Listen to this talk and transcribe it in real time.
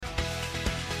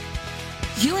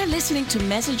You are listening to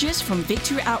messages from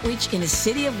Victory Outreach in the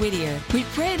city of Whittier. We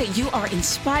pray that you are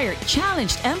inspired,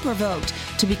 challenged, and provoked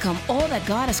to become all that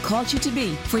God has called you to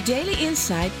be. For daily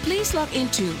insight, please log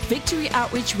into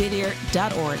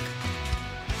victoryoutreachwhittier.org.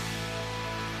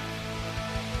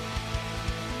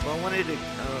 Well,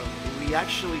 we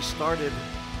actually started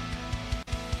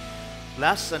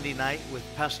last Sunday night with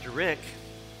Pastor Rick.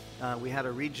 We had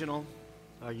a regional,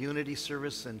 unity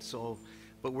service,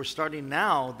 but we're starting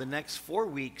now, the next 4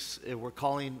 weeks, we're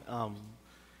calling,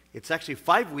 it's actually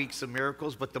 5 weeks of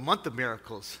miracles, but the month of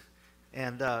miracles.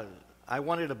 And I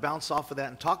wanted to bounce off of that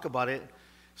and talk about it.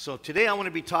 So today I want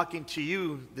to be talking to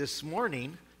you this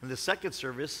morning in the second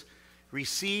service,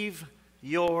 receive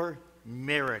your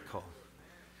miracle.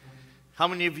 How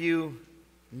many of you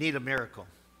need a miracle?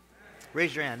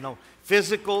 Raise your hand. No.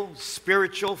 Physical,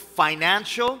 spiritual,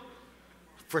 financial,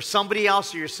 for somebody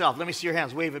else or yourself. Let me see your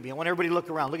hands. Wave at me. I want everybody to look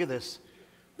around. Look at this.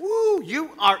 Woo,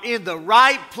 you are in the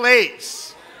right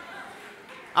place.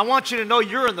 I want you to know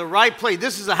you're in the right place.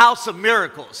 This is a house of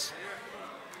miracles.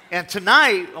 And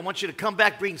tonight, I want you to come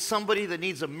back, bring somebody that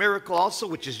needs a miracle also,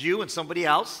 which is you and somebody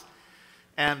else.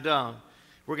 And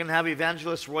we're going to have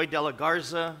evangelist Roy De La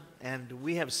Garza, and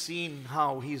we have seen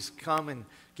how he's come and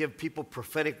give people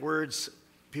prophetic words.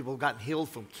 People have gotten healed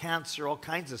from cancer, all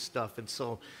kinds of stuff. And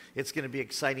so it's going to be an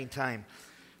exciting time.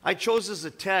 I chose as a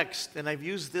text, and I've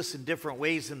used this in different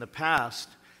ways in the past,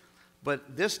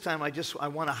 but this time I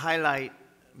want to highlight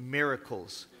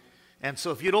miracles. And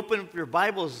so if you'd open up your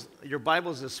Bibles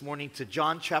this morning to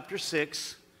John chapter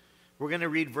 6, we're going to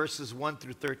read verses 1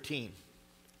 through 13.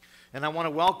 And I want to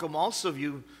welcome all of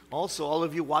you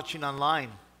watching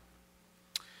online,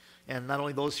 and not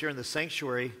only those here in the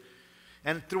sanctuary.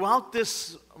 And throughout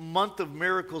this month of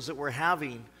miracles that we're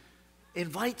having,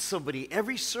 invite somebody.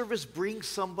 Every service brings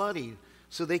somebody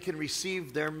so they can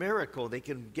receive their miracle. They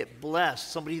can get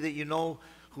blessed. Somebody that you know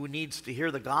who needs to hear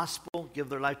the gospel, give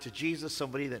their life to Jesus.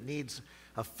 Somebody that needs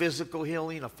a physical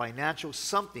healing, a financial,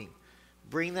 something.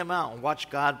 Bring them out and watch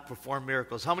God perform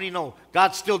miracles. How many know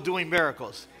God's still doing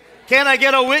miracles? Can I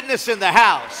get a witness in the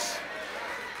house?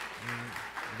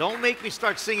 Don't make me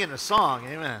start singing a song.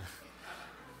 Amen.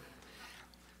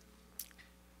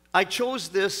 I chose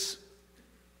this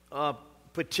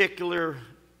particular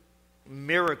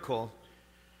miracle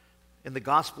in the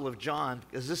Gospel of John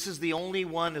because this is the only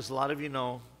one, as a lot of you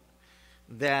know,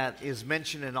 that is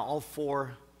mentioned in all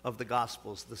 4 of the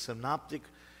Gospels. The Synoptic,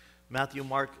 Matthew,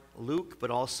 Mark, Luke, but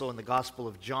also in the Gospel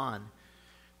of John.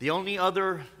 The only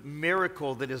other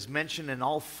miracle that is mentioned in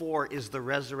all 4 is the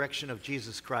resurrection of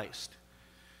Jesus Christ.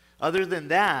 Other than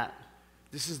that,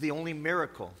 this is the only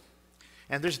miracle.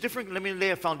 And let me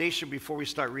lay a foundation before we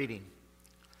start reading.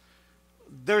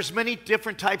 There's many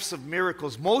different types of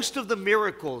miracles. Most of the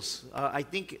miracles, I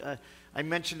think I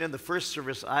mentioned in the first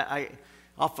service, I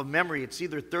off of memory, it's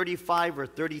either 35 or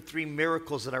 33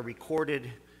 miracles that are recorded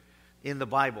in the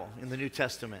Bible, in the New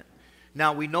Testament.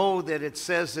 Now, we know that it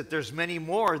says that there's many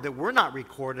more that were not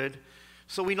recorded,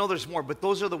 so we know there's more. But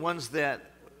those are the ones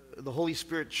that the Holy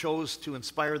Spirit chose to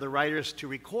inspire the writers to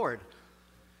record.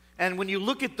 And when you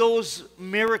look at those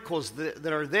miracles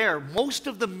that are there, most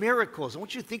of the miracles, I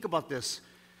want you to think about this.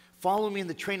 Follow me in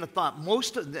the train of thought.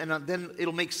 And then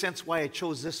it'll make sense why I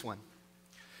chose this one.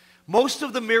 Most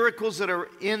of the miracles that are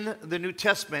in the New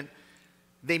Testament,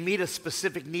 they meet a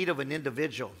specific need of an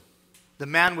individual. The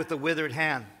man with the withered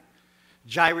hand,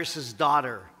 Jairus'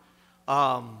 daughter.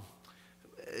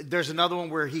 There's another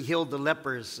one where he healed the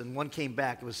lepers and one came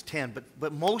back. It was 10.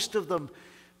 But most of them,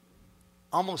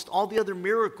 almost all the other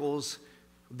miracles,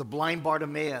 the blind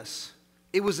Bartimaeus,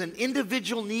 it was an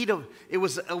individual need of, it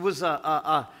was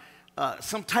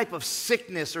some type of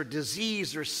sickness or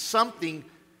disease or something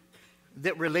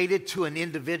that related to an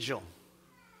individual.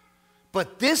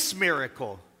 But this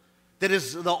miracle, that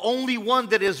is the only one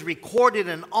that is recorded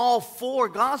in all 4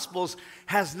 Gospels,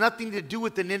 has nothing to do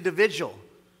with an individual.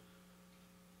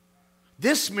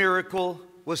 This miracle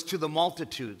was to the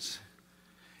multitudes.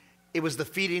 It was the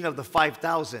feeding of the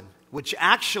 5,000, which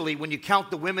actually, when you count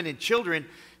the women and children,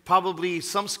 probably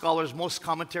some scholars, most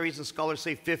commentaries and scholars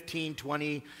say 15,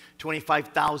 20,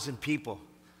 25,000 people.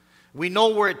 We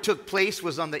know where it took place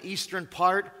was on the eastern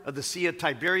part of the Sea of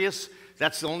Tiberias.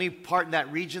 That's the only part in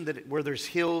that region where there's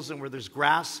hills and where there's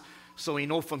grass. So we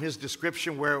know from his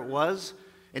description where it was,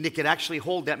 and it could actually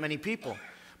hold that many people.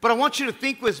 But I want you to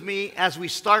think with me as we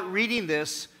start reading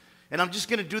this. And I'm just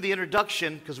going to do the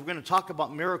introduction because we're going to talk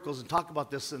about miracles and talk about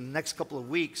this in the next couple of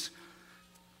weeks.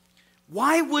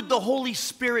 Why would the Holy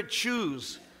Spirit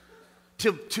choose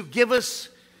to give us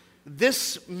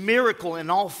this miracle in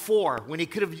all four, when he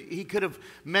could have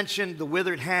mentioned the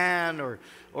withered hand or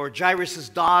Jairus'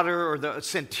 daughter or the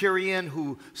centurion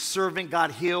whose servant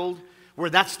got healed,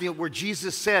 where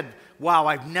Jesus said, wow,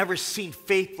 I've never seen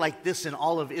faith like this in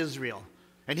all of Israel.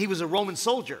 And he was a Roman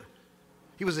soldier.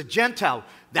 He was a Gentile.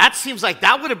 That seems like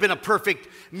that would have been a perfect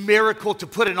miracle to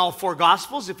put in all four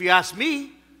Gospels, if you ask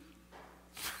me.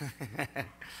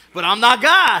 But I'm not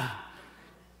God.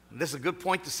 This is a good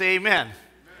point to say amen.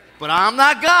 But I'm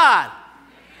not God.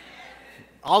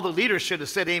 All the leaders should have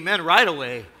said amen right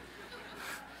away.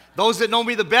 Those that know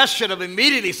me the best should have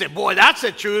immediately said, boy, that's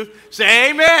the truth.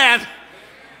 Say amen.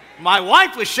 My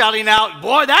wife was shouting out,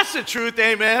 boy, that's the truth,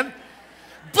 amen.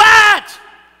 But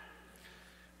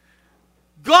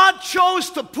God chose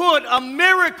to put a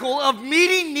miracle of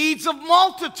meeting needs of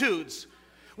multitudes,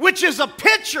 which is a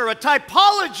picture, a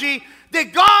typology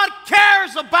that God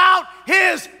cares about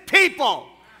His people.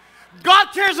 God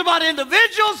cares about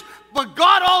individuals, but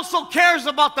God also cares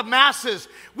about the masses,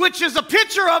 which is a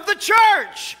picture of the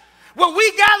church. When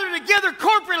we gather together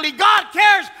corporately, God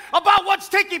cares about what's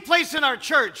taking place in our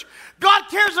church. God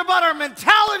cares about our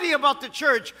mentality about the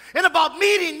church and about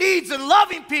meeting needs and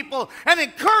loving people and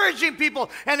encouraging people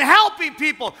and helping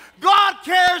people. God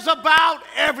cares about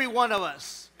every one of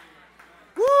us.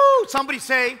 Woo! Somebody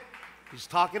say, he's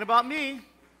talking about me.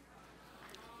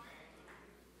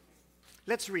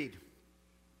 Let's read.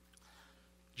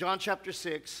 John chapter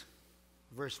 6,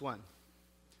 verse 1.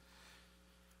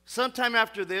 Sometime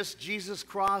after this, Jesus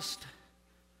crossed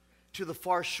to the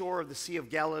far shore of the Sea of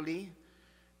Galilee,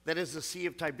 that is the Sea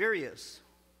of Tiberias.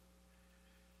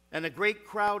 And a great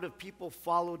crowd of people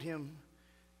followed him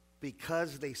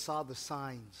because they saw the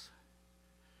signs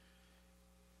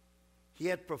he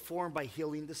had performed by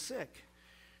healing the sick.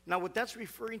 Now, what that's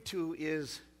referring to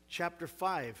is chapter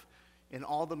 5 and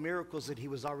all the miracles that he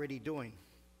was already doing.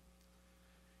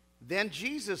 Then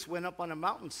Jesus went up on a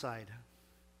mountainside,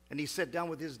 and he sat down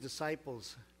with his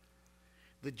disciples.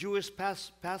 The Jewish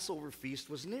Passover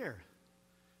feast was near.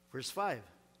 Verse 5.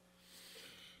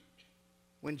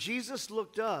 When Jesus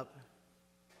looked up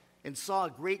and saw a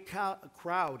great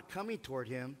crowd coming toward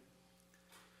him,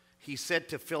 he said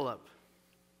to Philip,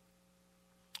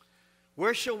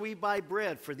 "Where shall we buy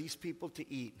bread for these people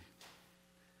to eat?"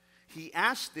 He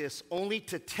asked this only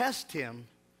to test him,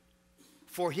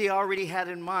 for he already had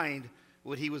in mind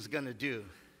what he was going to do.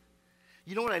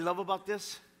 You know what I love about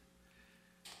this?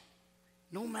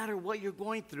 No matter what you're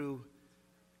going through,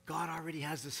 God already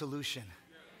has the solution.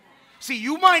 See,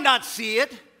 you might not see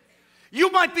it.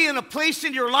 You might be in a place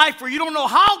in your life where you don't know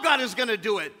how God is going to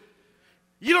do it.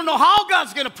 You don't know how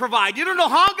God's going to provide. You don't know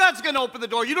how God's going to open the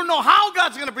door. You don't know how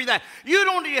God's going to bring that.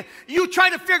 You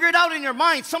try to figure it out in your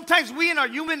mind. Sometimes we, in our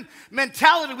human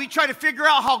mentality, we try to figure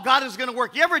out how God is going to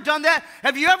work. You ever done that?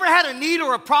 Have you ever had a need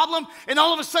or a problem, and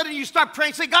all of a sudden you start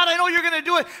praying, say, God, I know you're going to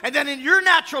do it. And then in your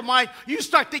natural mind, you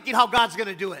start thinking how God's going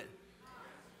to do it.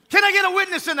 Can I get a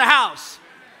witness in the house?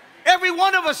 Every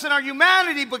one of us in our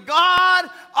humanity, but God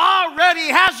already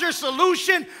has your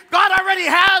solution. God already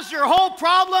has your whole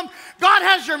problem. God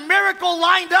has your miracle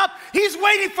lined up. He's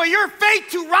waiting for your faith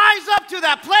to rise up to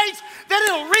that place. Then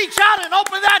it'll reach out and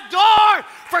open that door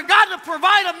for God to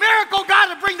provide a miracle,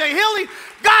 God to bring the healing,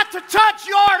 God to touch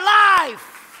your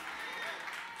life.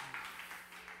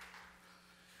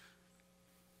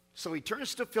 So he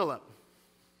turns to Philip.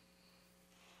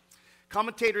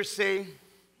 Commentators say,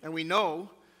 and we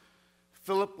know,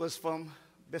 Philip was from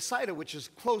Bethsaida, which is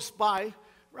close by,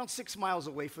 around 6 miles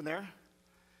away from there.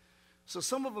 So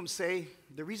some of them say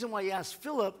the reason why he asked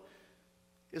Philip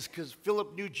is because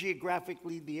Philip knew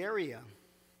geographically the area.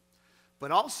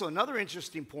 But also another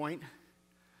interesting point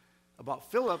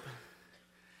about Philip,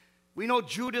 we know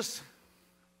Judas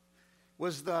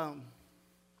was the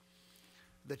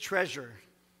treasurer.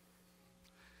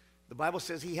 The Bible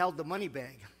says he held the money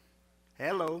bag.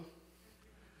 Hello.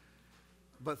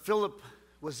 But Philip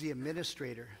was the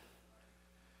administrator.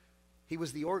 He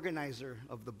was the organizer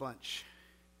of the bunch.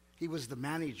 He was the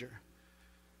manager.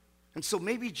 And so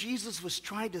maybe Jesus was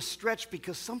trying to stretch,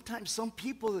 because sometimes some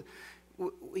people,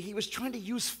 he was trying to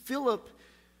use Philip,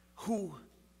 who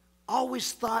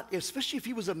always thought, especially if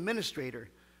he was administrator,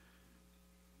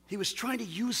 he was trying to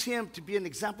use him to be an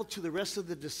example to the rest of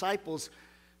the disciples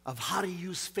of how to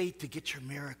use faith to get your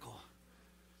miracle.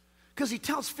 Because he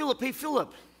tells Philip, hey,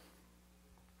 Philip,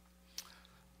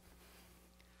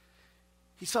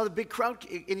 he saw the big crowd,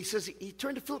 and he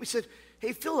turned to Philip, he said,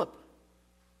 hey, Philip,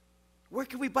 where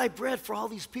can we buy bread for all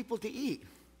these people to eat?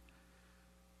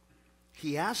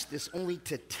 He asked this only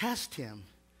to test him,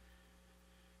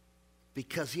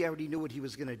 because he already knew what he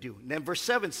was going to do. And then verse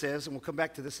 7 says, and we'll come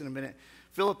back to this in a minute,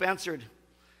 Philip answered,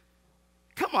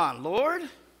 come on, Lord.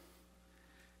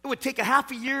 It would take a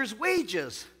half a year's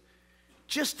wages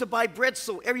just to buy bread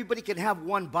so everybody can have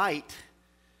one bite.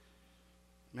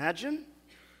 Imagine.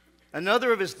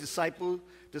 Another of his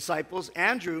disciples,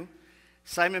 Andrew,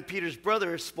 Simon Peter's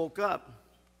brother, spoke up.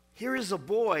 Here is a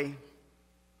boy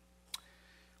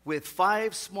with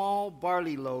 5 small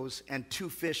barley loaves and 2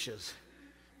 fishes.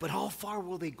 But how far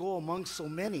will they go among so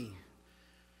many?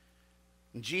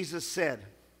 And Jesus said,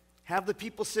 have the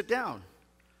people sit down.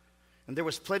 And there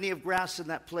was plenty of grass in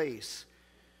that place.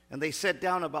 And they sat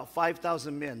down about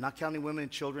 5,000 men, not counting women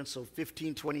and children, so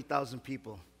 15,000, 20,000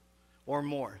 people or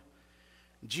more.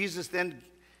 Jesus then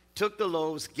took the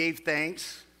loaves, gave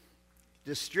thanks,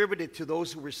 distributed to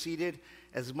those who were seated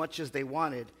as much as they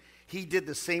wanted. He did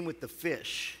the same with the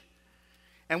fish.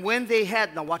 And when they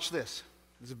had, now watch this.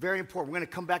 This is very important. We're going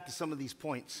to come back to some of these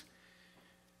points.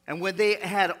 And when they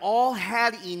had all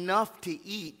had enough to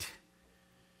eat,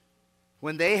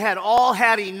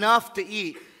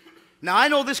 now I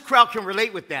know this crowd can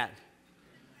relate with that.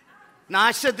 Now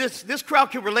I said this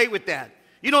crowd can relate with that.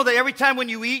 You know that every time when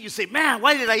you eat, you say, man,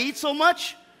 why did I eat so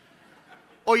much?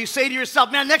 Or you say to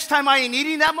yourself, man, next time I ain't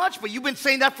eating that much, but you've been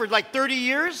saying that for like 30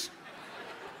 years?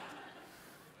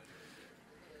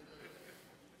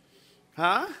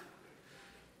 Huh?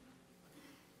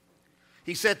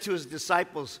 He said to his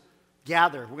disciples,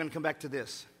 gather. We're going to come back to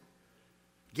this.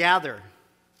 Gather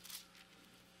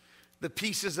the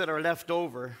pieces that are left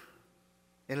over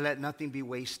and let nothing be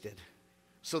wasted.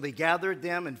 So they gathered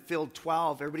them and filled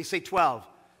 12. Everybody say 12.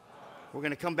 We're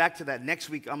going to come back to that. Next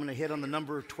week, I'm going to hit on the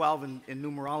number 12 in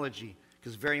numerology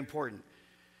because it's very important.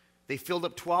 They filled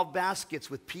up 12 baskets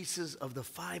with pieces of the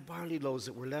 5 barley loaves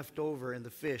that were left over and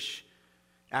the fish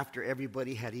after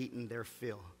everybody had eaten their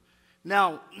fill.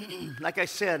 Now, like I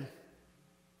said,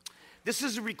 this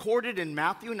is recorded in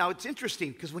Matthew. Now, it's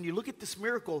interesting because when you look at this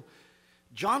miracle,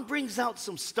 John brings out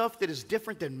some stuff that is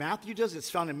different than Matthew does. It's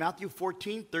found in Matthew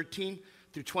 14, 13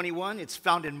 through 21. It's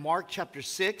found in Mark chapter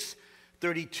 6,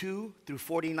 32 through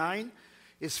 49.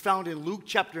 It's found in Luke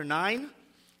chapter 9,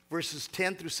 verses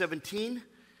 10 through 17.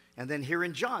 And then here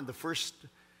in John, the first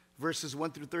verses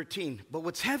 1 through 13. But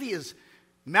what's heavy is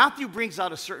Matthew brings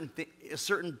out a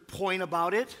certain point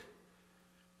about it.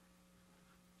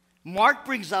 Mark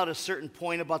brings out a certain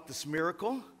point about this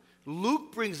miracle.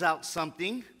 Luke brings out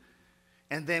something.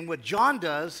 And then what John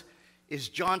does is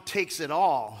John takes it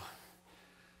all.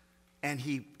 And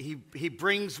he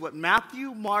brings what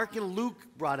Matthew, Mark, and Luke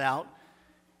brought out.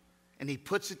 And he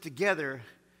puts it together.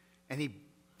 And he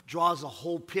draws a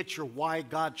whole picture why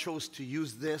God chose to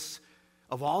use this.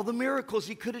 Of all the miracles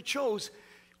he could have chose,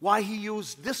 why he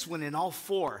used this one in all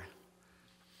 4.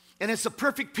 And it's a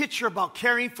perfect picture about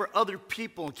caring for other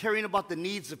people and caring about the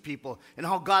needs of people and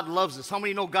how God loves us. How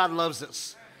many know God loves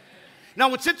us? Now,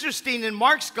 what's interesting in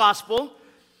Mark's gospel,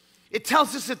 it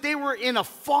tells us that they were in a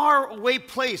far away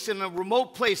place, in a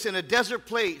remote place, in a desert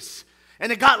place.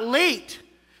 And it got late.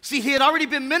 See, he had already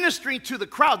been ministering to the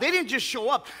crowd. They didn't just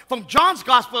show up. From John's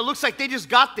gospel, it looks like they just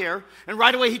got there. And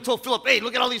right away he told Philip, hey,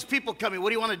 look at all these people coming. What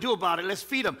do you want to do about it? Let's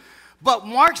feed them. But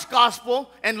Mark's gospel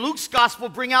and Luke's gospel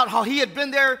bring out how he had been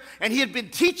there and he had been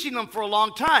teaching them for a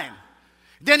long time.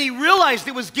 Then he realized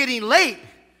it was getting late.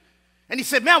 And he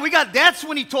said, man, that's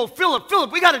when he told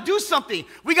Philip, we got to do something.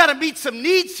 We got to meet some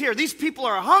needs here. These people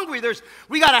are hungry.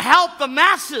 We got to help the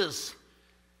masses.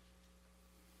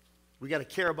 We got to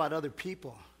care about other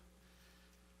people.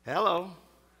 Hello.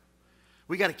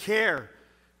 We got to care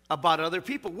about other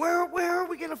people. Where are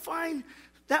we going to find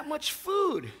that much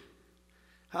food?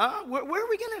 Huh? Where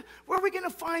are we gonna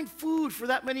find food for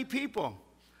that many people?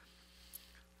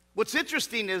 What's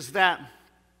interesting is that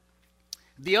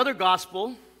the other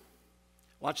gospel,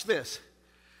 watch this.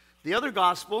 The other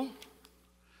gospel,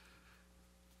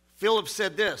 Philip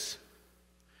said this.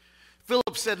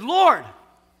 Philip said, Lord,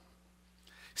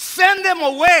 send them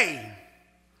away.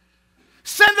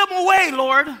 Send them away,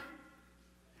 Lord.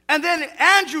 And then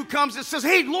Andrew comes and says,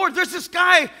 hey, Lord, there's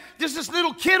this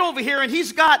little kid over here, and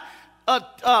he's got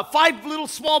 5 little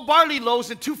small barley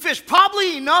loaves and 2 fish,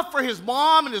 probably enough for his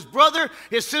mom and his brother,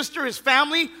 his sister, his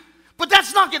family. But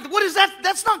that's not going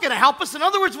to help us. In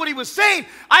other words, what he was saying,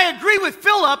 I agree with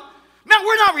Philip. Man,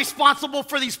 we're not responsible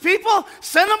for these people.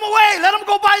 Send them away. Let them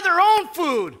go buy their own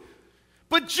food.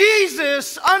 But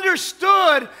Jesus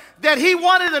understood that he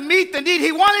wanted to meet the need.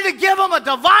 He wanted to give them a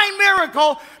divine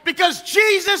miracle because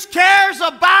Jesus cares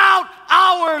about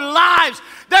our lives.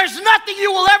 There's nothing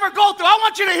you will ever go through. I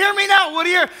want you to hear me now,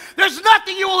 Whittier. There's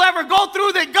nothing you will ever go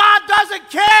through that God doesn't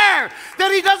care,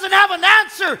 that he doesn't have an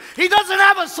answer. He doesn't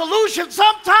have a solution.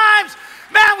 Sometimes,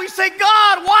 man, we say,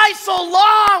 God, why so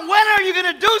long? When are you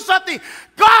going to do something?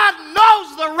 God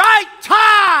knows the right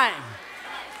time.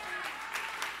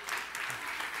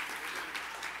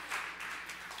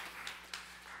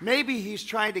 Maybe he's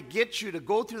trying to get you to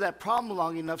go through that problem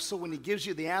long enough so when he gives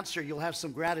you the answer, you'll have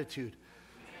some gratitude.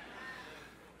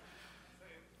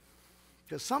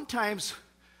 Because sometimes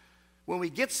when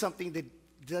we get something that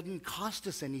doesn't cost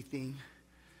us anything,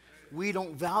 we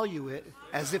don't value it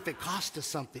as if it cost us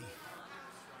something.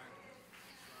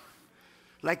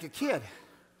 Like a kid.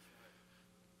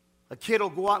 A kid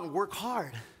will go out and work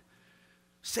hard,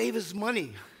 save his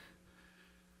money,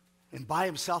 and buy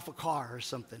himself a car or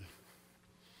something.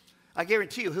 I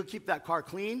guarantee you, he'll keep that car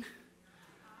clean.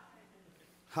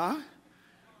 Huh?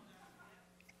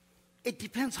 It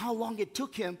depends how long it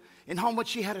took him and how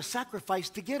much he had to sacrifice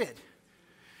to get it.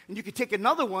 And you could take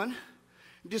another one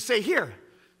and just say, here,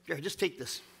 just take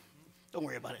this. Don't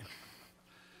worry about it.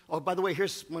 Oh, by the way,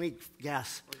 here's money,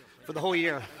 gas for the whole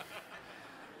year.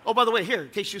 Oh, by the way, here, in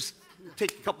case you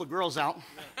take a couple of girls out.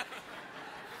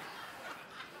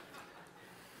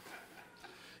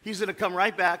 He's going to come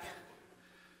right back.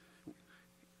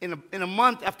 In a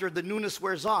month after the newness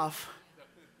wears off,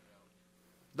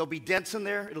 there'll be dents in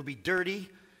there, it'll be dirty,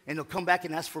 and he'll come back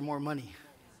and ask for more money.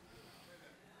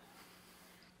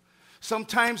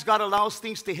 Sometimes God allows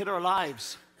things to hit our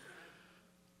lives.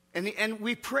 And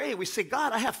we pray, we say,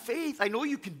 God, I have faith. I know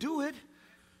you can do it.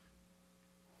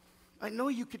 I know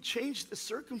you can change the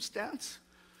circumstance.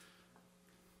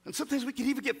 And sometimes we can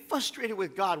even get frustrated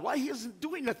with God. Why he isn't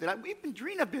doing nothing?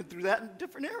 Dream have been through that in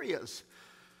different areas.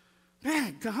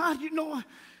 Man, God, you know,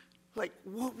 like,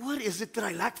 what is it that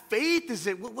I lack faith? Is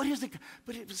it, what is it?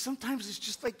 But sometimes it's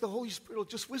just like the Holy Spirit will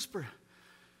just whisper,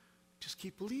 just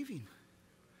keep believing.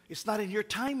 It's not in your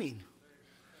timing.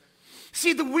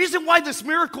 See, the reason why this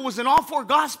miracle was in all four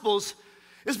Gospels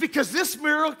is because this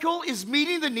miracle is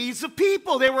meeting the needs of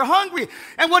people. They were hungry.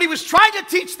 And what he was trying to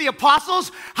teach the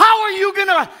apostles, how are you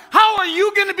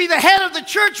gonna be the head of the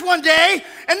church one day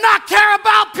and not care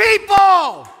about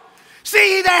people?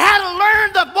 See, they had to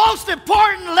learn the most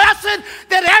important lesson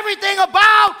that everything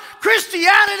about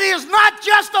Christianity is not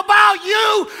just about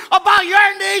you, about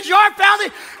your needs, your family.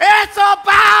 It's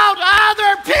about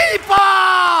other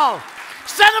people.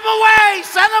 Send them away.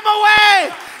 Send them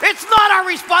away. It's not our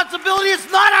responsibility.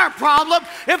 It's not our problem.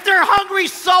 If they're hungry,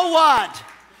 so what?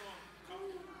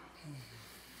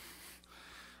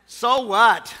 So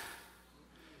what?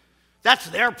 That's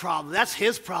their problem. That's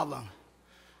his problem.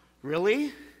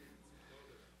 Really?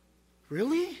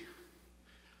 Really?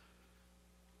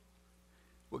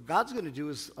 What God's going to do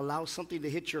is allow something to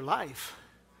hit your life,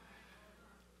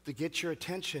 to get your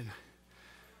attention,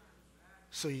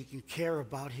 so you can care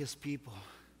about his people.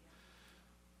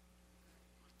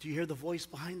 Do you hear the voice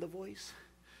behind the voice?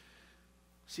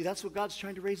 See, that's what God's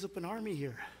trying to raise up an army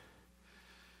here.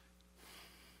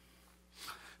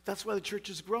 That's why the church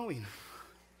is growing.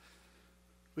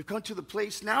 We've come to the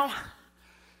place now,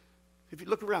 if you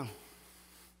look around,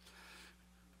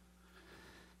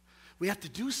 we have to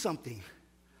do something,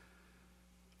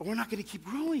 or we're not going to keep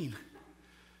growing.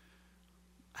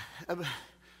 I'm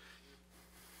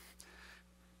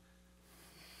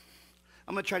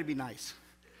going to try to be nice.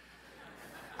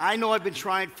 I know I've been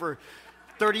trying for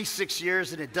 36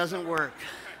 years and it doesn't work.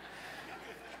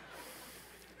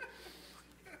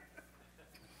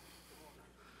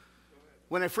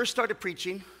 When I first started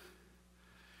preaching,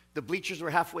 the bleachers were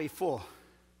halfway full.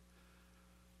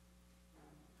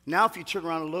 Now if you turn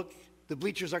around and look, the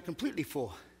bleachers are completely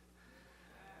full.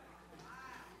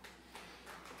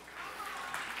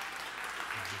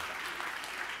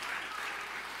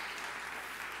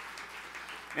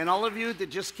 And all of you that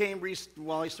just came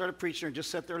while I started preaching and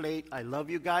just sat there late, I love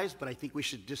you guys, but I think we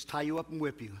should just tie you up and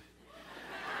whip you.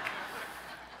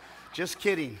 Just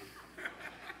kidding.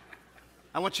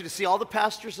 I want you to see all the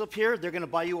pastors up here. They're going to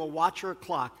buy you a watch or a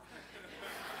clock.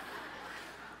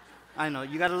 I know,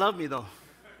 you got to love me though.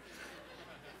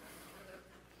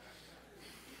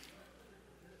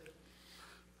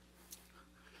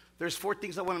 There's 4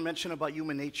 things I want to mention about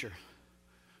human nature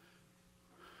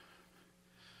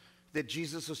that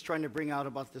Jesus was trying to bring out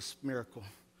about this miracle.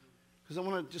 Because I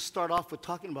want to just start off with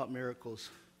talking about miracles.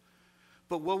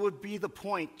 But what would be the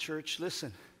point, church?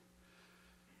 Listen.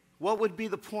 What would be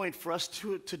the point for us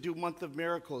to do Month of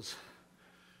Miracles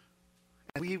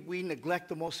We neglect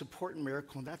the most important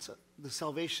miracle, and that's the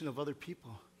salvation of other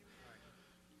people.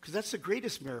 Because that's the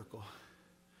greatest miracle.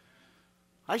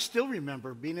 I still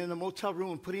remember being in a motel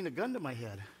room and putting a gun to my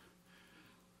head.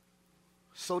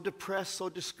 So depressed, so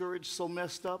discouraged, so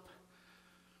messed up.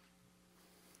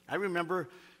 I remember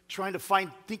trying to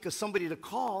think of somebody to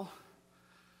call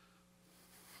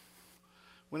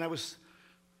when I was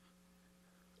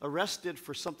arrested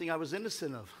for something I was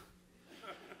innocent of.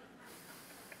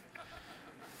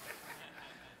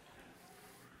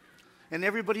 And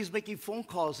everybody's making phone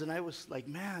calls, and I was like,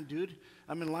 man, dude,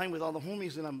 I'm in line with all the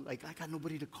homies, and I'm like, I got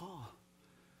nobody to call.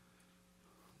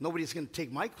 Nobody's going to take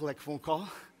my collect phone call.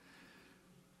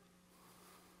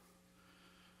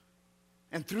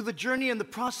 And through the journey and the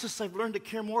process, I've learned to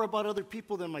care more about other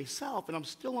people than myself, and I'm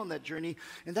still on that journey,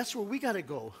 and that's where we got to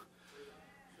go.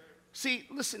 See,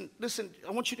 listen,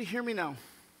 I want you to hear me now.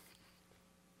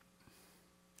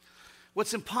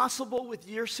 What's impossible with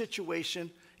your situation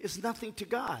is nothing to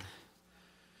God.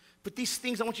 But these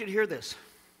things, I want you to hear this.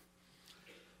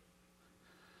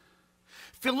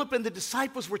 Philip and the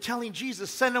disciples were telling Jesus,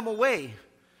 send him away.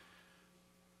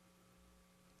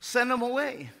 Send him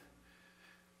away.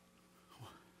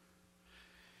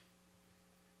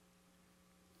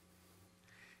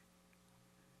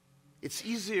 It's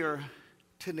easier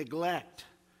to neglect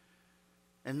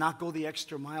and not go the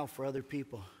extra mile for other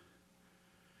people.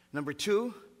 Number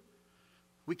two,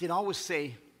 we can always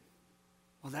say,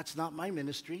 well, that's not my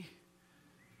ministry.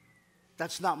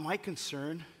 That's not my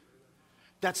concern.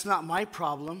 That's not my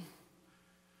problem.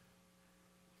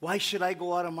 Why should I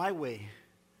go out of my way?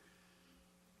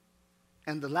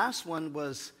 And the last one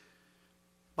was,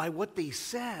 by what they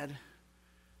said,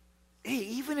 hey,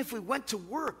 even if we went to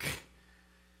work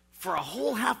for a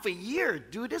whole half a year,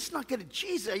 dude, it's not going to,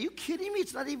 Jesus, are you kidding me?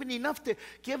 It's not even enough to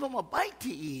give them a bite to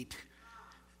eat.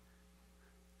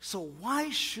 So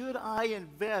why should I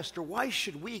invest, or why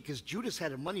should we? Because Judas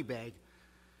had a money bag.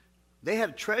 They had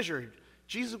a treasure.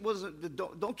 Jesus wasn't,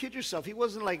 don't kid yourself, he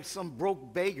wasn't like some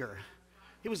broke beggar.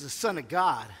 He was the Son of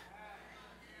God.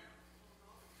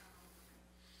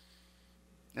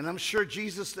 And I'm sure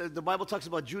Jesus, the Bible talks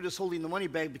about Judas holding the money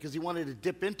bag because he wanted to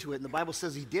dip into it. And the Bible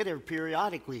says he did it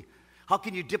periodically. How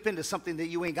can you dip into something that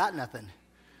you ain't got nothing?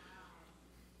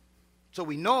 So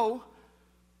we know.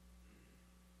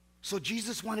 So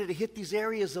Jesus wanted to hit these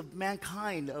areas of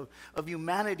mankind, of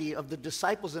humanity, of the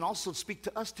disciples, and also speak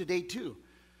to us today too.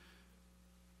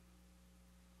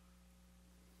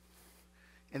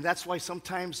 And that's why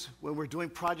sometimes when we're doing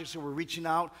projects and we're reaching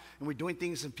out and we're doing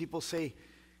things and people say,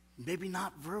 maybe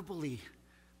not verbally,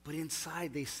 but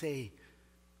inside they say,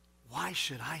 why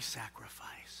should I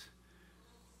sacrifice?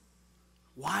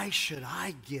 Why should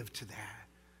I give to that?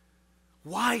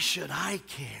 Why should I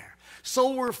care?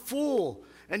 So we're full.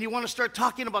 And you want to start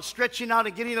talking about stretching out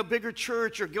and getting a bigger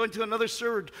church or going to another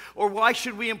service, or why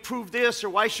should we improve this or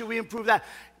why should we improve that?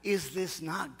 Is this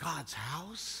not God's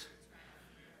house?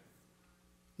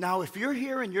 Now, if you're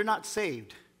here and you're not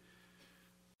saved,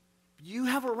 you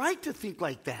have a right to think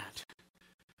like that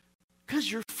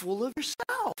because you're full of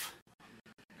yourself.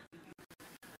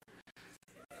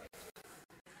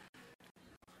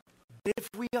 If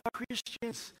we are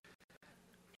Christians,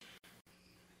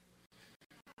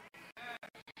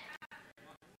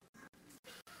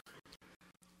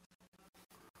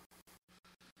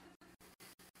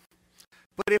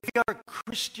 but if we are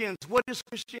Christians, what does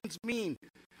Christians mean?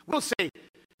 We'll say,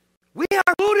 we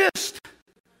are Buddhist.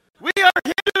 We are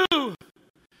Hindu.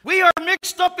 We are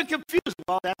mixed up and confused.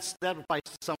 Well, that applies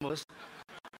to some of us.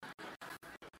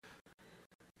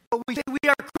 But we say we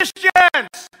are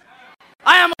Christians.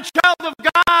 I am a child of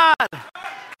God.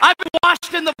 I've been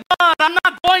washed in the blood. I'm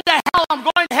not going to hell. I'm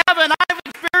going to heaven. I've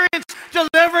experienced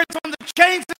deliverance from the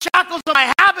chains and shackles of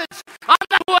my habits. I'm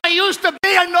not who I used to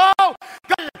be. I know.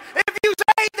 If you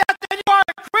say that, then you are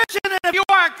a Christian. And if you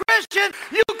are a Christian,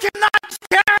 you cannot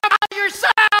care about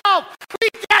yourself. We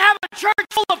can't have a church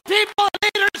full of people and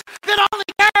leaders that only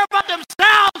care about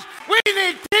themselves. We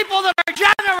need people that are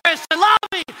generous and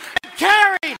loving and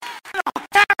caring and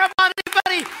don't care about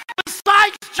anybody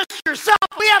besides just yourself.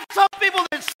 We have some people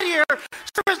that sit here,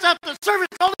 service after service,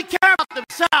 only care about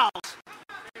themselves.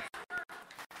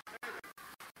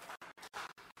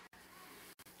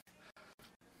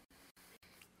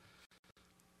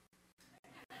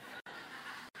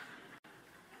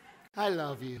 I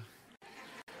love you.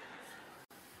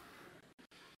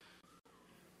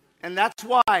 And that's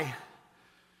why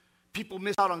people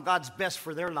miss out on God's best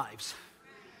for their lives.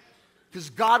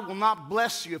 Because God will not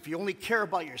bless you if you only care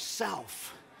about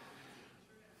yourself.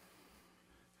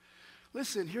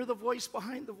 Listen, hear the voice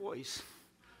behind the voice.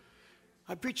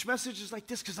 I preach messages like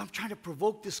this because I'm trying to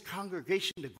provoke this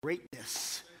congregation to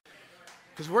greatness.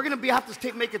 Because we're going to have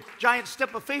to make a giant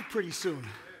step of faith pretty soon.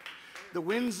 The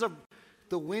winds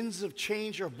of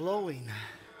change are blowing.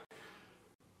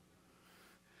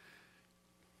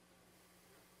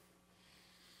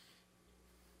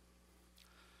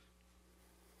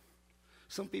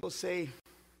 Some people say,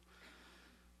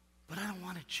 but I don't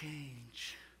want to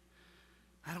change.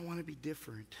 I don't want to be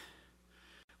different.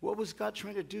 What was God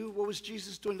trying to do? What was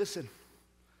Jesus doing? Listen,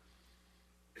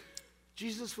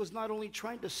 Jesus was not only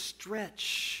trying to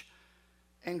stretch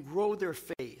and grow their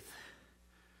faith,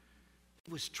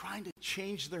 he was trying to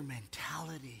change their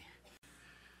mentality.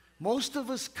 Most of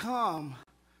us come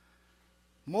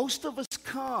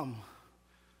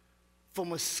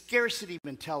from a scarcity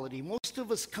mentality. Most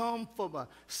of us come from a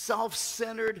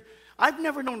self-centered. I've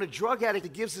never known a drug addict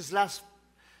that gives his last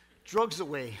drugs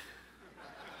away.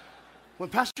 When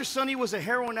Pastor Sonny was a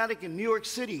heroin addict in New York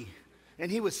City,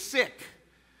 and he was sick,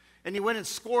 and he went and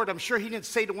scored, I'm sure he didn't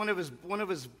say to one of his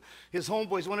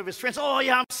homeboys, one of his friends, "Oh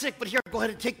yeah, I'm sick, but here, go ahead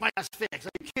and take my last fix." Are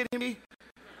you kidding me?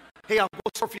 Hey, I'll go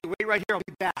score for you. Wait right here. I'll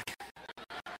be back.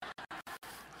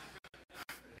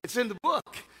 It's in the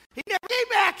book. He never came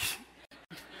back.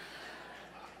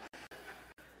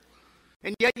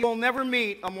 And yet you'll never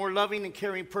meet a more loving and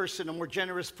caring person, a more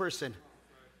generous person.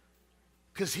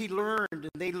 Because he learned, and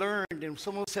they learned, and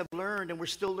some of us have learned, and we're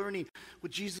still learning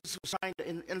what Jesus was trying to,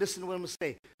 and listen to what I'm going to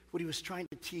say, what he was trying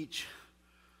to teach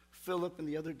Philip and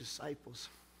the other disciples.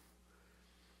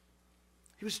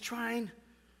 He was trying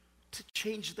to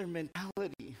change their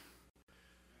mentality.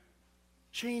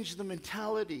 Change the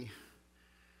mentality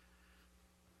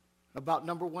about,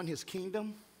 number one, his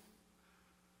kingdom,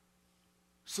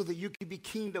 so that you can be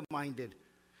kingdom-minded.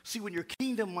 See, when you're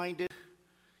kingdom-minded,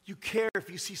 you care if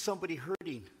you see somebody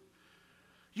hurting.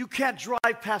 You can't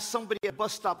drive past somebody at a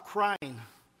bus stop crying.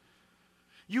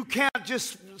 You can't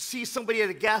just see somebody at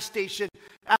a gas station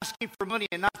asking for money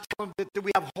and not tell them that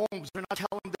we have homes or not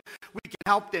tell them that we can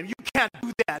help them. You can't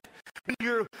do that. When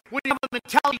you have a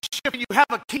mentality shift and you have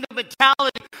a kingdom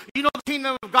mentality, you know the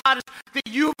kingdom of God is that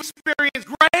you've experienced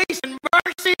grace and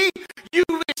mercy.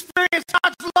 You've experienced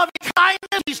God's loving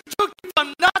kindness. He's took you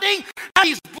from nothing and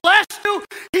He's blessed you.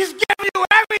 He's given you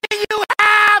everything you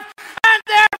have, and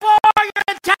therefore your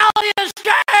mentality has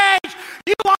changed.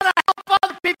 You want to help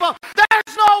other people.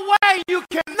 There's no way you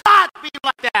cannot be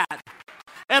like that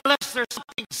unless there's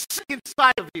something sick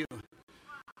inside of you.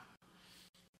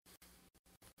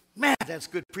 Man, that's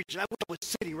good preaching. I wish I was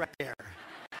sitting right there.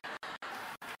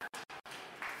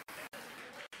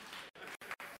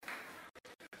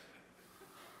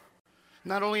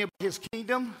 Not only about his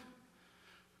kingdom,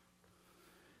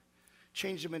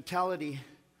 change the mentality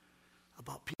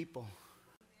about people.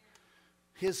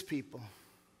 His people.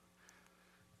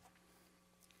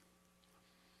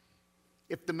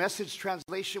 If the Message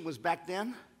translation was back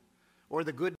then, or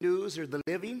the Good News, or the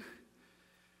Living,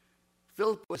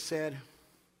 Philip was said,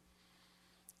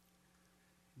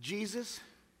 Jesus,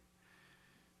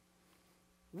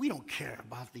 we don't care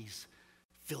about these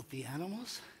filthy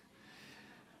animals.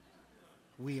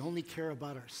 We only care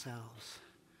about ourselves.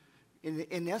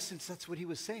 In essence, that's what he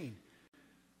was saying.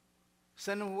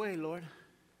 Send them away, Lord.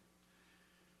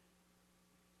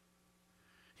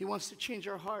 He wants to change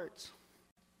our hearts.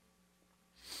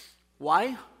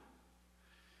 Why?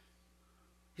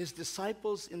 His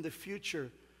disciples in the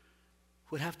future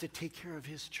would have to take care of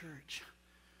his church.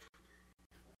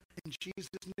 And Jesus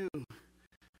knew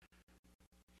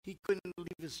he couldn't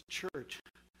leave his church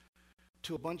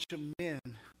to a bunch of men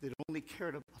that only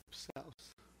cared about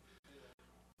themselves.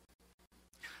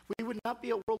 We would not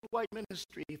be a worldwide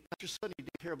ministry if Pastor Sonny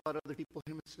didn't care about other people,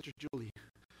 him and Sister Julie.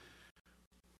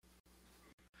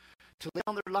 To lay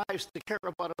down their lives to care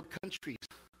about other countries.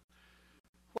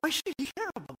 Why should he care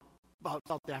about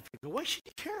South Africa? Why should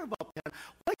he care about that?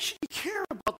 Why should he care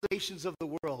about the nations of the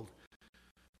world?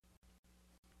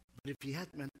 But if he had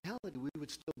mentality, we would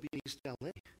still be in East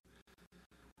LA.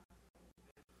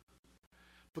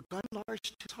 But God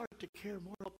enlarged his heart to care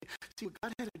more about me. See, what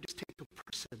God had to do is take a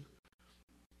person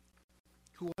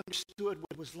who understood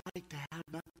what it was like to have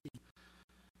nothing,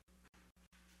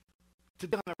 to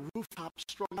be on a rooftop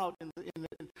strung out in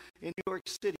New York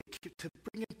City, to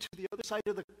bring him to the other side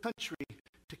of the country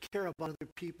to care about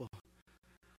other people.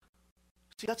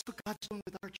 See, that's what God's doing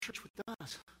with our church, with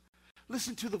us.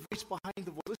 Listen to the voice behind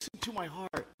the voice. Listen to my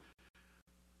heart.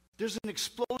 There's an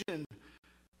explosion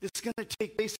that's going to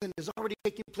take place and is already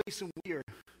taking place in Whittier.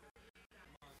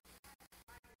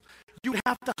 You'd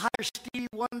have to hire Stevie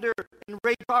Wonder and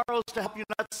Ray Charles to help you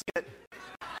not see it.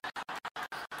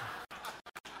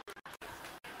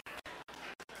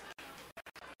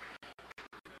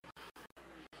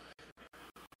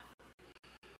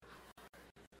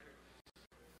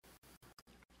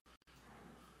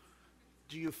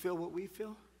 Do you feel what we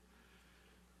feel?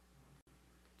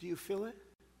 Do you feel it?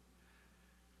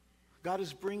 God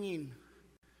is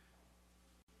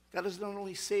not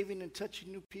only saving and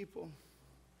touching new people,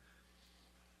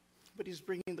 but He's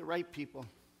bringing the right people.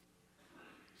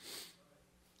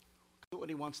 That's what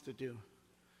He wants to do.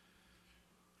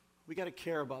 We got to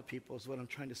care about people is what I'm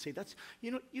trying to say. That's,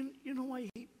 you know why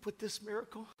He put this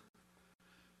miracle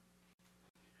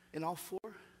in all four?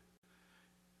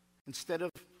 Instead of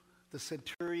the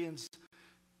centurion's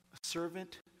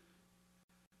servant,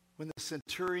 when the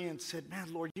centurion said,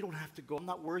 man, Lord, you don't have to go. I'm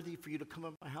not worthy for you to come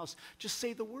in my house. Just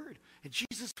say the word. And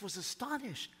Jesus was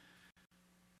astonished.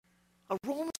 A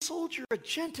Roman soldier, a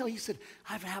Gentile, he said,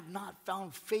 I have not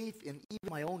found faith in even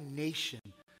my own nation,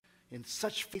 in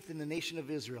such faith in the nation of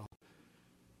Israel.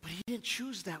 But he didn't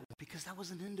choose that one because that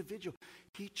was an individual.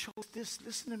 He chose this.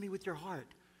 Listen to me with your heart.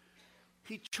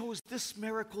 He chose this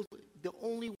miracle, the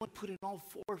only one put in all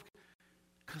four,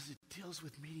 because it deals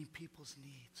with meeting people's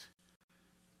needs.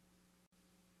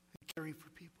 Caring for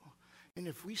people. And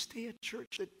if we stay a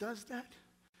church that does that,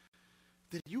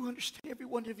 then you understand every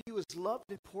one of you is loved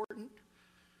and important.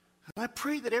 And I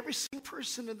pray that every single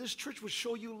person in this church would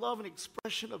show you love and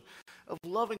expression of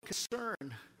love and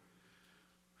concern.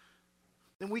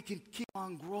 Then we can keep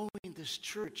on growing this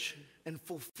church and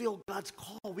fulfill God's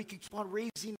call. We can keep on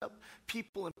raising up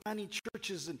people and planting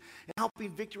churches and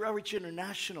helping Victory Outreach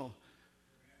International.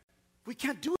 We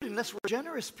can't do it unless we're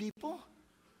generous people.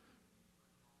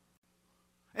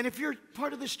 And if you're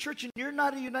part of this church and you're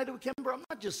not a United with member, I'm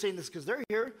not just saying this because they're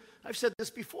here. I've said this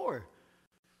before.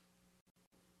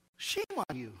 Shame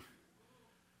on you.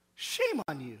 Shame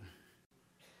on you.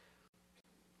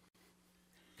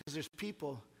 Because there's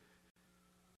people.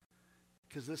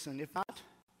 Because listen, if not,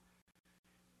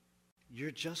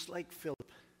 you're just like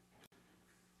Philip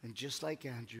and just like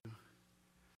Andrew,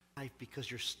 because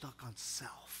you're stuck on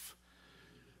self.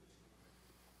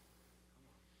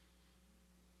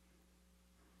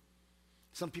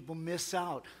 Some people miss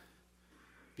out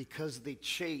because they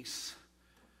chase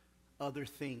other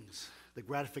things, the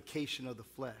gratification of the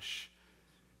flesh,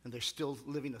 and they're still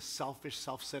living a selfish,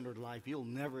 self-centered life. You'll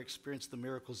never experience the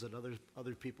miracles that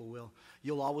other people will.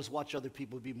 You'll always watch other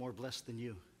people be more blessed than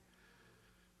you.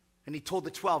 And He told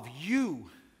the 12, you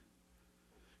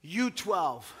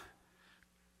 12,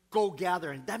 go gather.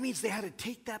 And that means they had to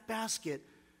take that basket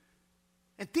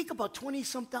and think about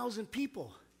 20-some thousand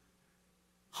people.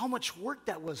 How much work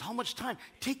that was, how much time.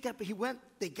 Take that, but he went,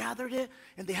 they gathered it,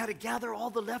 and they had to gather all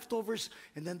the leftovers,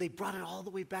 and then they brought it all the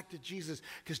way back to Jesus,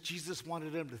 because Jesus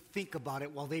wanted them to think about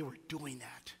it while they were doing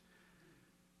that.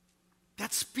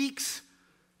 That speaks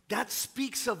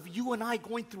of you and I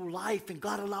going through life and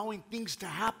God allowing things to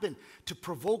happen to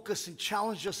provoke us and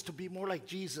challenge us to be more like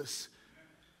Jesus.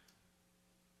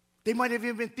 They might have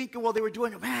even been thinking while they were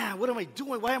doing it, man, what am I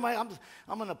doing? Why am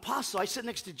I'm an apostle. I sit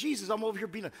next to Jesus. I'm over here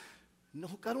being No,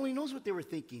 God only knows what they were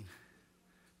thinking.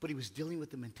 But He was dealing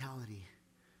with the mentality.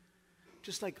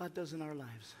 Just like God does in our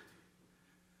lives.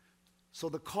 So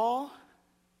the call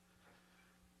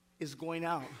is going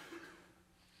out.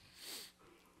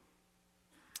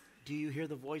 Do you hear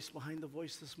the voice behind the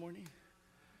voice this morning?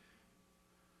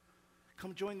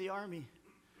 Come join the army.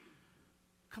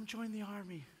 Come join the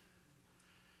army.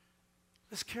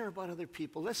 Let's care about other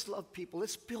people. Let's love people.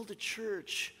 Let's build a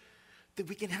church that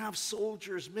we can have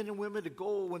soldiers, men and women, to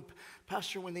go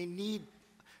when they need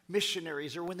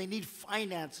missionaries or when they need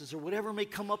finances or whatever may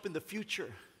come up in the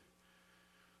future,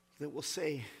 that will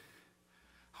say,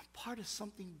 I'm part of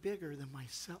something bigger than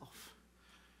myself.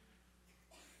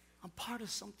 I'm part of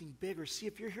something bigger. See,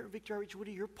 if you're here at Victory Outreach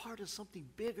Woody, you're part of something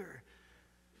bigger.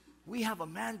 We have a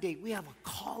mandate. We have a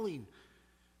calling.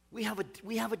 We have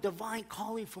a divine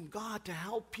calling from God to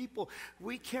help people.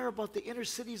 We care about the inner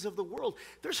cities of the world.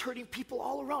 There's hurting people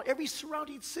all around. Every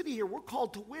surrounding city here, we're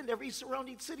called to win every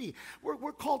surrounding city.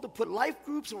 We're called to put life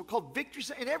groups, and we're called Victory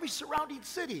in every surrounding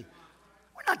city.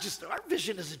 We're not just, our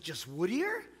vision isn't just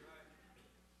Whittier.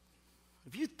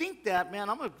 If you think that, man,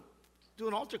 I'm going to do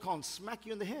an altar call and smack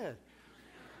you in the head.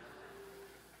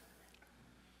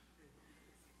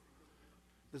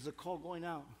 There's a call going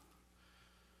out.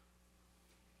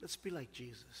 Let's be like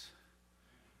Jesus.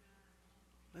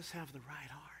 Let's have the right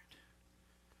heart.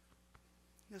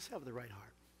 Let's have the right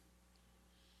heart.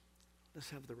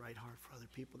 Let's have the right heart for other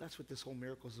people. That's what this whole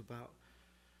miracle is about.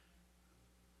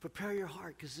 Prepare your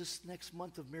heart, because this next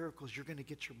month of miracles, you're going to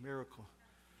get your miracle.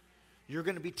 You're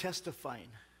going to be testifying.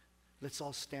 Let's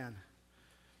all stand.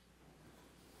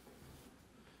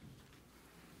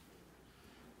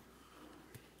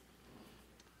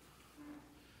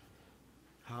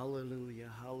 Hallelujah,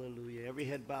 hallelujah. Every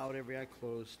head bowed, every eye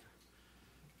closed.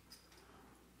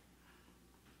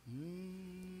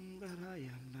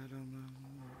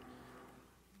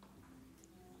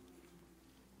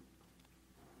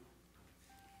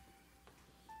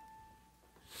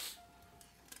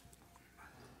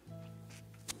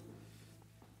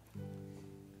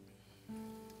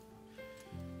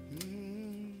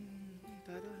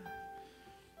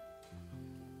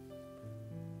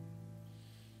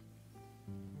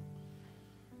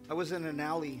 I was in an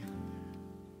alley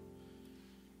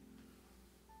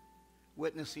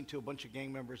witnessing to a bunch of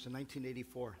gang members in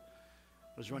 1984.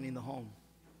 I was running the home.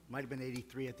 Might have been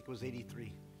 83. I think it was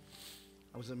 83.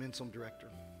 I was a MINSOM director.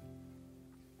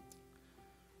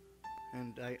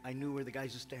 And I knew where the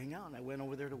guys used to hang out, and I went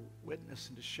over there to witness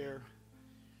and to share.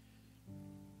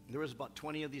 There was about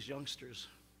 20 of these youngsters,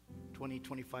 20,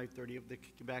 25, 30 of them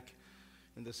came back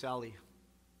in this alley.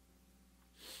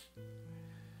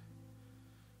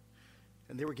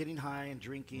 And they were getting high and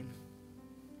drinking.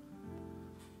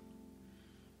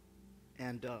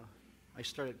 And I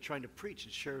started trying to preach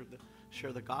and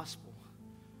share the gospel.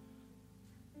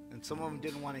 And some of them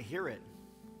didn't want to hear it.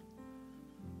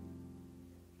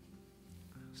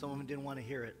 Some of them didn't want to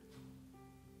hear it.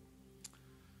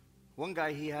 One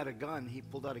guy, he had a gun. He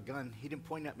pulled out a gun. He didn't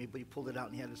point at me, but he pulled it out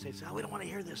and he had to say, "Oh, we don't want to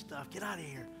hear this stuff. Get out of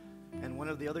here." And one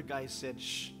of the other guys said,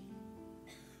 "Shh.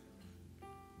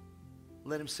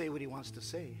 Let him say what he wants to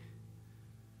say."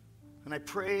 And I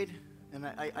prayed, and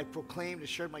I proclaimed and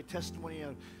shared my testimony,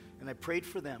 and I prayed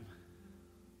for them.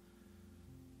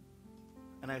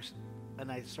 And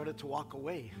I started to walk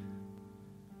away.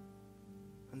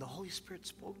 And the Holy Spirit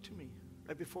spoke to me.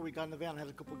 Right before we got in the van, I had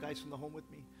a couple of guys from the home with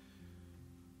me.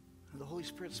 And the Holy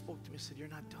Spirit spoke to me and said, "You're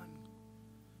not done.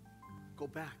 Go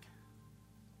back."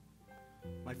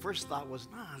 My first thought was,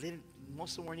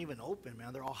 most of them weren't even open,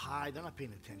 man. They're all high. They're not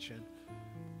paying attention.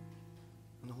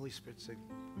 And the Holy Spirit said,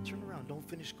 "Turn around. Don't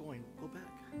finish going. Go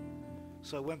back."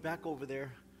 So I went back over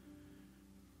there.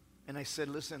 And I said,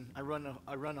 "Listen, I run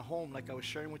a home like I was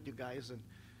sharing with you guys. And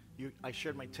I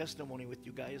shared my testimony with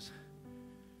you guys.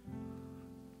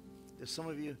 There's some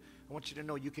of you, I want you to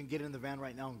know you can get in the van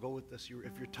right now and go with us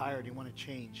if you're tired, you want to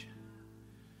change."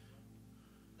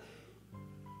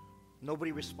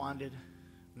 Nobody responded.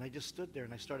 And I just stood there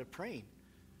and I started praying.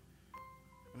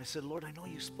 And I said, "Lord, I know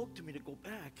you spoke to me to go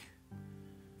back."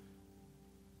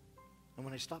 And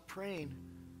when I stopped praying,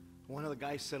 one of the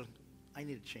guys said, "I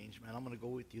need to change, man. I'm going to go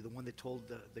with you." The one that told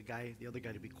the other guy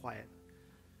to be quiet.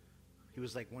 He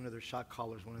was like one of their shot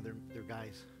callers, one of their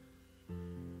guys.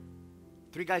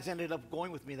 3 guys ended up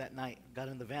going with me that night. Got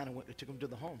in the van and took them to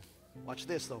the home. Watch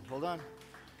this, though. Hold on.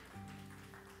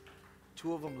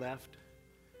 2 of them left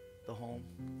the home.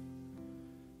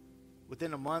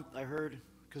 Within a month, I heard,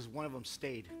 because one of them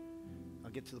stayed.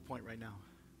 I'll get to the point right now.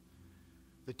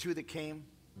 The 2 that came,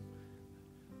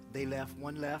 they left.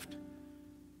 One left.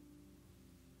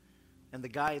 And the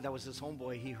guy that was his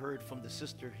homeboy, he heard from the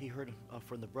sister, he heard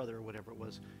from the brother or whatever it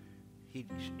was. He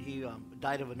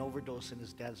died of an overdose in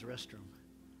his dad's restroom.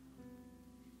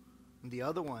 And the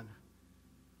other one,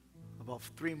 about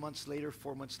 3 months later,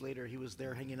 4 months later, he was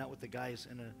there hanging out with the guys,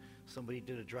 and somebody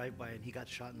did a drive-by, and he got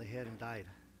shot in the head and died.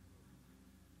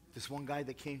 This one guy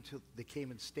that came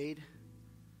and stayed,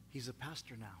 he's a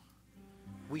pastor now.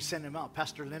 We sent him out,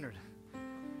 Pastor Leonard.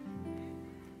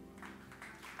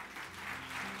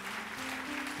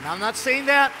 Now, I'm not saying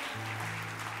that.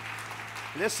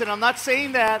 Listen, I'm not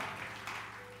saying that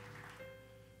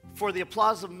for the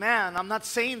applause of man. I'm not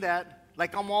saying that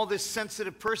like I'm all this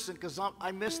sensitive person, because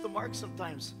I miss the mark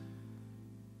sometimes.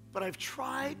 But I've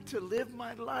tried to live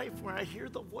my life where I hear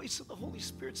the voice of the Holy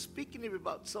Spirit speaking to me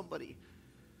about somebody.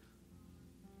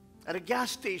 At a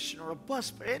gas station or a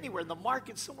bus, anywhere in the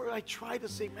market, somewhere, I try to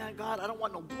say, "Man, God, I don't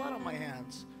want no blood on my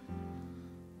hands.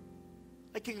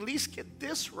 I can at least get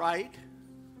this right."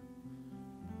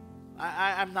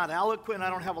 I'm not eloquent. I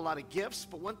don't have a lot of gifts.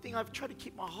 But one thing, I've tried to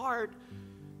keep my heart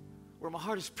where my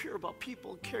heart is pure about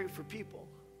people and caring for people.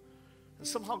 And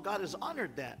somehow God has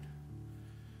honored that.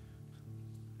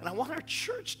 And I want our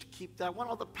church to keep that. I want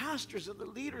all the pastors and the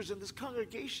leaders in this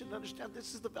congregation to understand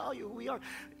this is the value of who we are.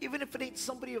 Even if it ain't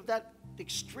somebody of that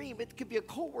extreme, it could be a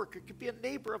coworker, it could be a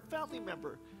neighbor, a family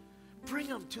member. Bring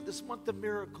them to this month of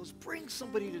miracles. Bring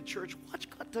somebody to church. Watch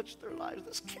God touch their lives.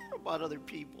 Let's care about other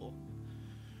people.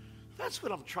 That's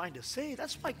what I'm trying to say.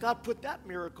 That's why God put that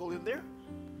miracle in there.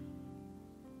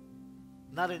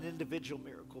 Not an individual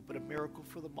miracle, but a miracle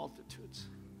for the multitudes.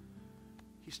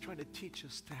 He's trying to teach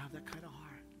us to have that kind of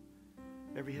heart.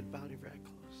 Every head bowed, every eye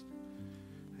closed.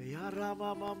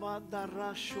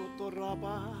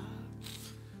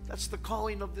 That's the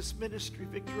calling of this ministry,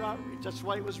 Victory Outreach. That's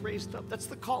why it was raised up. That's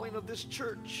the calling of this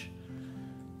church.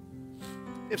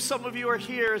 If some of you are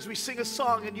here as we sing a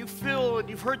song and you feel and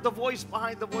you've heard the voice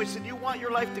behind the voice and you want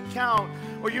your life to count,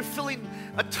 or you're feeling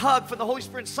a tug from the Holy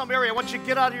Spirit in some area, I want you to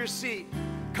get out of your seat.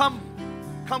 Come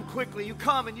quickly. You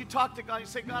come and you talk to God. You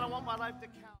say, God, I want my life to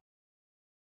count.